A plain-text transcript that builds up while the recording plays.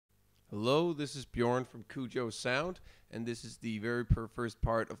Hello, this is Bjorn from Cujo Sound, and this is the very first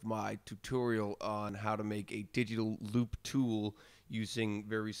part of my tutorial on how to make a digital loop tool using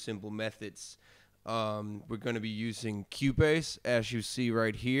very simple methods. We're going to be using Cubase, as you see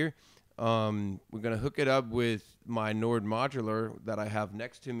right here. We're going to hook it up with my Nord Modular that I have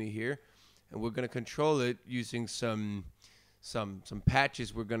next to me here, and we're going to control it using some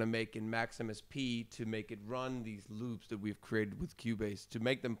patches we're going to make in MSP to make it run these loops that we've created with Cubase, to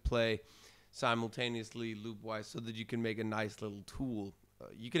make them play simultaneously loop-wise so that you can make a nice little tool.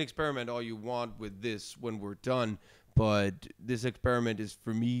 You can experiment all you want with this when we're done, but this experiment is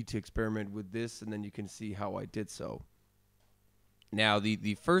for me to experiment with this, and then you can see how I did so. Now,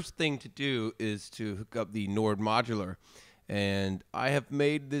 the first thing to do is to hook up the Nord Modular, and I have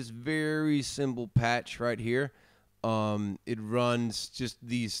made this very simple patch right here. It runs just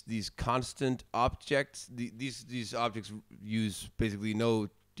these constant objects. These objects use basically no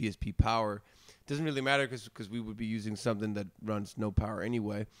DSP power. It doesn't really matter because we would be using something that runs no power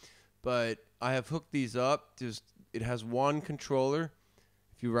anyway. But I have hooked these up. It has one controller.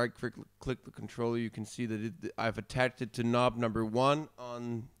 If you click the controller, you can see that I've attached it to knob number 1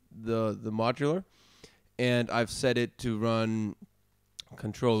 on the modular, and I've set it to run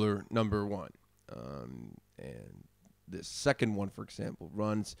controller number 1. And this second one, for example,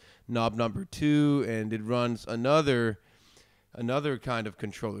 runs knob number 2, and it runs another kind of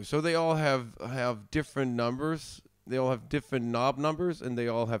controller. So they all have different numbers. They all have different knob numbers, and they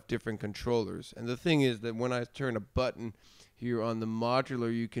all have different controllers. And the thing is that when I turn a button here on the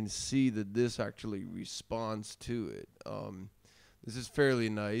modular, you can see that this actually responds to it. This is fairly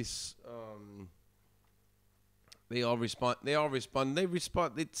nice. They all respond.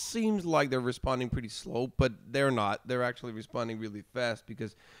 It seems like they're responding pretty slow, but they're not. They're actually responding really fast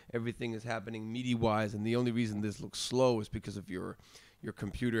because everything is happening MIDI-wise, and the only reason this looks slow is because of your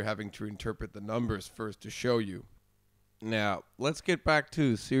computer having to interpret the numbers first to show you. Now, let's get back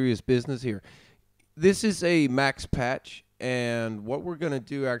to serious business here. This is a max patch, and what we're going to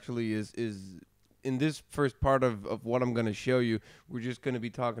do actually is in this first part of what I'm going to show you, we're just going to be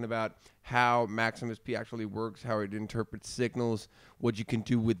talking about how MSP actually works, how it interprets signals, what you can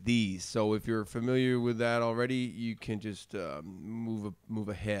do with these. So if you're familiar with that already, you can just move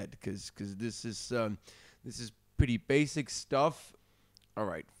ahead because this is pretty basic stuff. All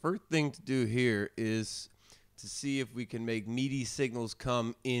right, first thing to do here is to see if we can make MIDI signals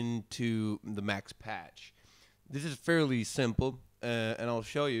come into the max patch. This is fairly simple, and I'll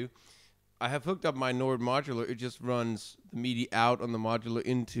show you. I have hooked up my Nord Modular. It just runs the MIDI out on the modular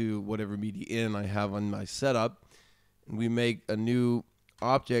into whatever MIDI in I have on my setup. And we make a new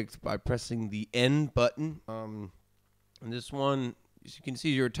object by pressing the N button. And this one, as you can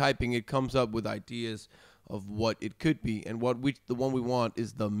see, you're typing. It comes up with ideas of what it could be. And the one we want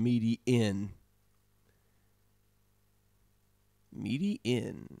is the MIDI in. MIDI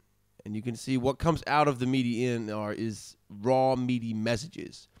in. And you can see what comes out of the MIDI in is raw MIDI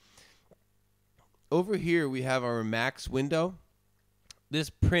messages. Over here, we have our max window. This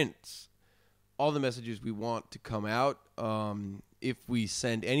prints all the messages we want to come out if we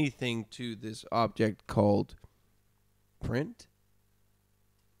send anything to this object called print.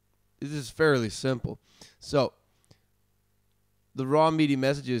 This is fairly simple. So the raw MIDI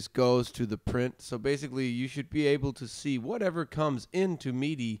messages goes to the print. So basically, you should be able to see whatever comes into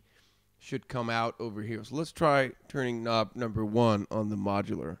MIDI should come out over here. So let's try turning knob number 1 on the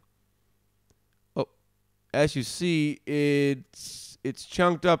modular. As you see, it's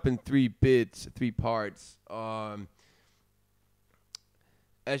chunked up in 3 parts.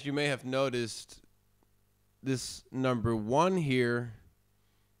 As you may have noticed, this number 1 here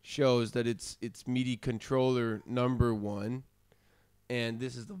shows that it's MIDI controller number 1, and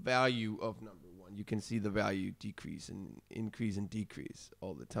this is the value of number 1. You can see the value decrease and increase and decrease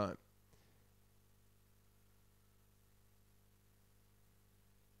all the time.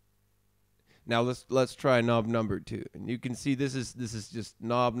 Now let's try knob number 2, and you can see this is just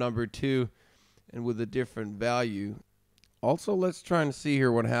knob number 2, and with a different value. Also, let's try and see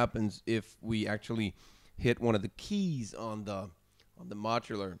here what happens if we actually hit one of the keys on the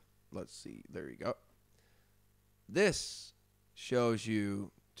modular. Let's see. There you go. This shows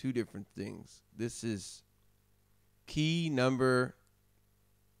you 2 different things. This is key number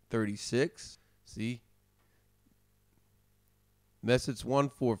 36. See? Message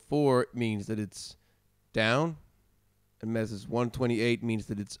 144 means that it's down, and message 128 means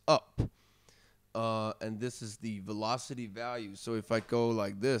that it's up. And this is the velocity value. So if I go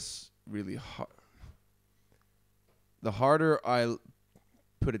like this really hard, the harder I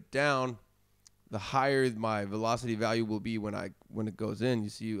put it down, the higher my velocity value will be when it goes in. You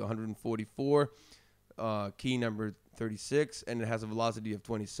see 144, key number 36, and it has a velocity of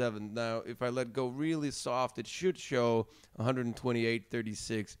 27. Now, if I let go really soft, it should show 128,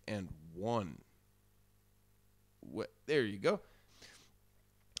 36, and 1. There you go.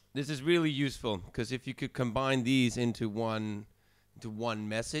 This is really useful because if you could combine these into one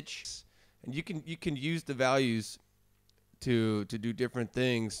message, and you can use the values to do different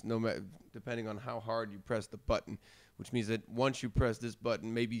things, depending on how hard you press the button, which means that once you press this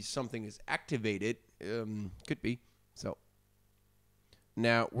button, maybe something is activated. Could be. So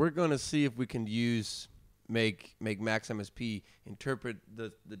now we're going to see if we can make Max MSP interpret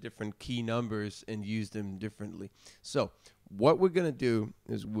the different key numbers and use them differently. So what we're going to do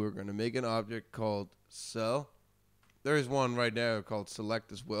is we're going to make an object called cell. There is one right now called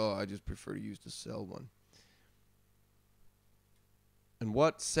select as well. I just prefer to use the cell one. And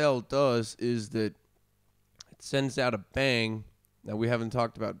what cell does is that it sends out a bang. Now, we haven't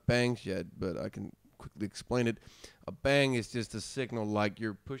talked about bangs yet, but I can quickly explain it. A bang is just a signal like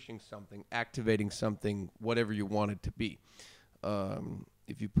you're pushing something, activating something, whatever you want it to be.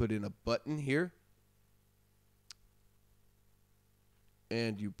 If you put in a button here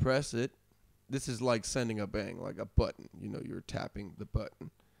and you press it, this is like sending a bang, like a button. You know, you're tapping the button.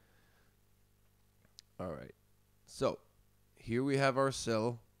 All right. So here we have our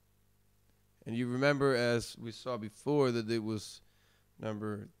cell. And you remember, as we saw before, that it was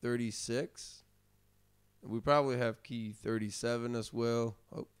number 36. We probably have key 37 as well.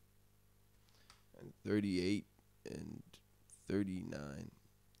 Oh, and 38 and 39.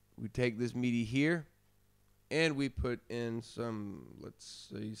 We take this MIDI here, and we put in some, let's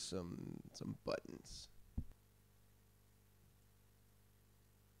say, some buttons.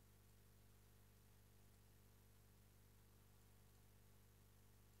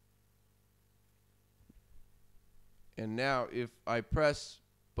 And now if I press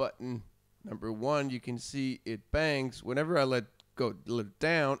button number 1, you can see it bangs whenever I let it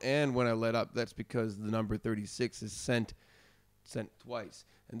down, and when I let up. That's because the number 36 is sent twice.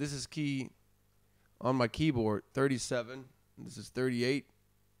 And this is key on my keyboard 37, and this is 38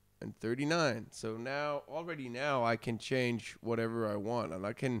 and 39. So already now I can change whatever I want, and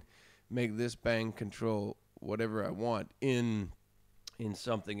I can make this bang control whatever I want in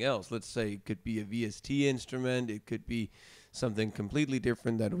something else. Let's say it could be a VST instrument, it could be something completely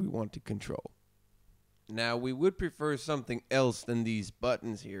different that we want to control. Now, we would prefer something else than these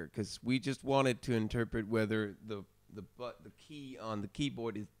buttons here, because we just wanted to interpret whether the key on the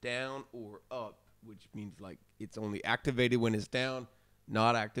keyboard is down or up, which means like it's only activated when it's down,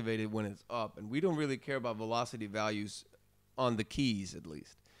 not activated when it's up. And we don't really care about velocity values on the keys, at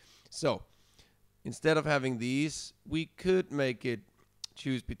least. So instead of having these, we could make it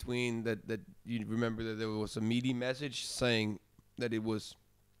choose between that you remember that there was a MIDI message saying that it was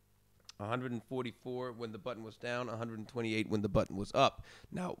 144 when the button was down, 128 when the button was up.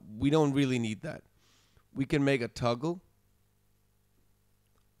 Now, we don't really need that. We can make a toggle.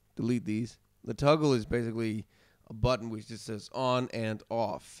 Delete these. The toggle is basically a button which just says on and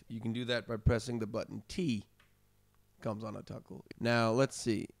off. You can do that by pressing the button T. Comes on a toggle. Now, let's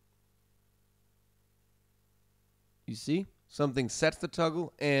see. You see? Something sets the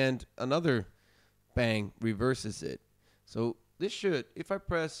toggle and another bang reverses it. So this should, if I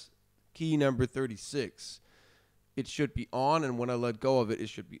press key number 36, it should be on, and when I let go of it, it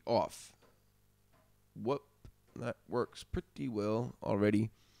should be off. Whoop, that works pretty well already.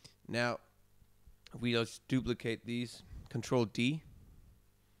 Now, if we just duplicate these, Control D,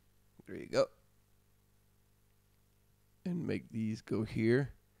 there you go, and make these go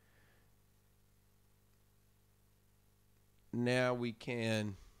here. Now we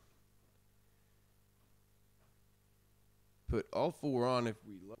can put all 4 on if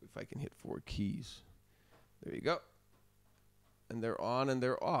I can hit 4 keys. There you go. And they're on and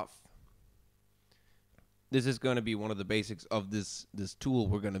they're off. This is going to be one of the basics of this tool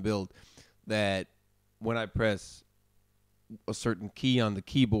we're going to build, that when I press a certain key on the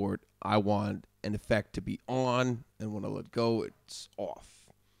keyboard, I want an effect to be on, and when I let go, it's off.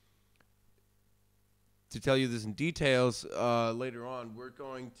 To tell you this in details, later on,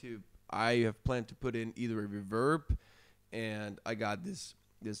 I have planned to put in either a reverb, and I got this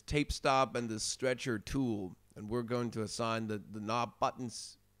tape stop and this stretcher tool, and we're going to assign the knob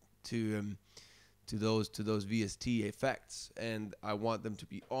buttons to those VST effects, and I want them to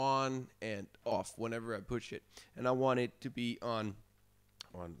be on and off whenever I push it, and I want it to be on.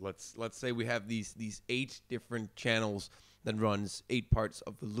 Let's say we have these 8 different channels that runs 8 parts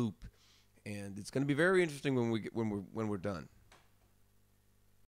of the loop. And it's going to be very interesting when we're done.